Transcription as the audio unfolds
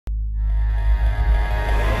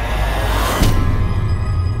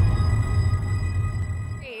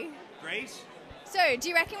So, do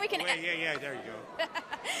you reckon we can... Yeah, there you go.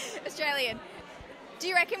 Australian. Do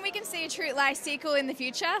you reckon we can see a True Lies sequel in the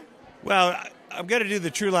future? Well, I'm going to do the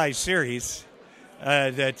True Lies series.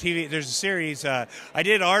 The TV, there's a series. I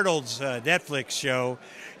did Arnold's Netflix show.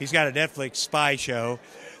 He's got a Netflix spy show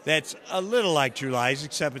that's a little like True Lies,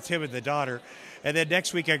 except it's him and the daughter. And then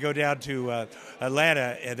next week I go down to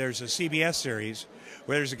Atlanta, and there's a CBS series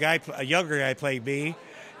where there's a younger guy playing me,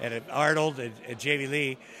 and Arnold and Jamie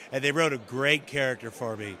Lee, and they wrote a great character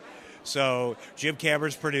for me. So Jim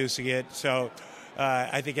Cameron's producing it. So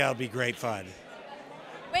I think that'll be great fun.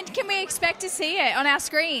 When can we expect to see it on our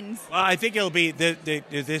screens? Well, I think it'll be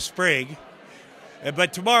this spring.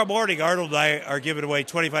 But tomorrow morning, Arnold and I are giving away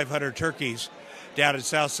 2,500 turkeys down in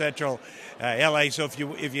South Central LA. So if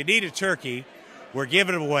you need a turkey, we're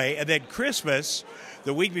giving them away. And then Christmas,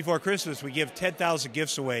 the week before Christmas, we give 10,000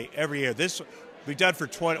 gifts away every year. This we've done for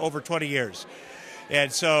over 20 years.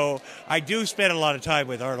 And so I do spend a lot of time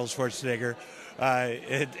with Arnold Schwarzenegger.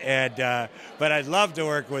 But I'd love to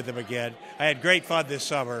work with him again. I had great fun this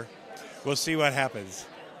summer. We'll see what happens.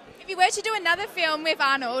 If you were to do another film with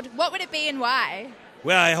Arnold, what would it be and why?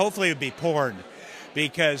 Well, hopefully it would be porn,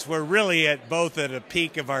 because we're really both at a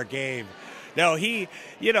peak of our game. No, he's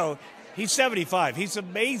 75. He's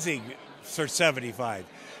amazing for 75.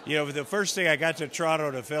 The first thing I got to Toronto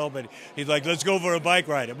to film, and he's like, let's go for a bike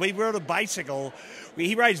ride. And we rode a bicycle.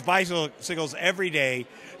 He rides bicycles every day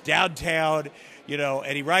downtown,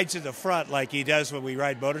 and he rides in the front like he does when we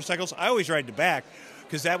ride motorcycles. I always ride in the back,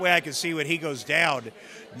 because that way I can see when he goes down,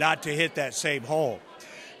 not to hit that same hole.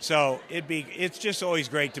 So it's just always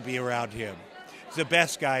great to be around him. He's the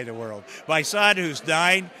best guy in the world. My son, who's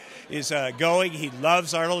 9, is going. He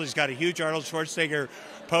loves Arnold. He's got a huge Arnold Schwarzenegger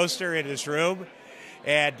poster in his room.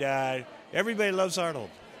 And everybody loves Arnold.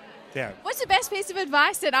 Yeah. What's the best piece of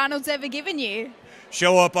advice that Arnold's ever given you?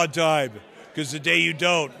 Show up on time, because the day you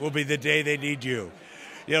don't will be the day they need you.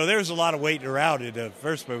 There was a lot of waiting around in the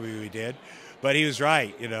first movie we did, but he was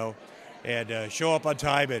right, and show up on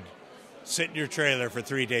time and sit in your trailer for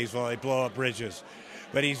 3 days while they blow up bridges.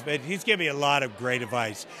 But he's given me a lot of great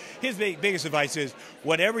advice. His biggest advice is,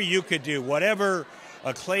 whatever you could do, whatever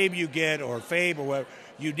acclaim you get or fame or whatever,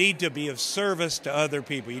 you need to be of service to other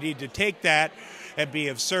people. You need to take that and be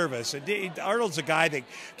of service. And Arnold's a guy that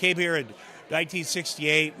came here in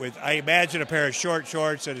 1968 with, I imagine, a pair of short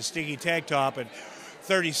shorts and a stinky tank top and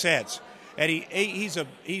 30 cents. And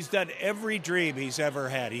he's done every dream he's ever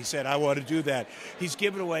had. He said, I want to do that. He's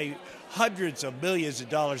given away hundreds of millions of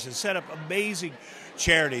dollars and set up amazing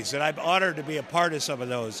charities. And I'm honored to be a part of some of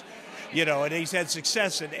those. And he's had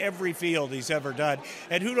success in every field he's ever done.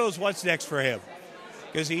 And who knows what's next for him?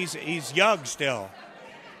 Because he's young still.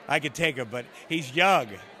 I could take him, but he's young.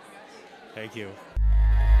 Thank you.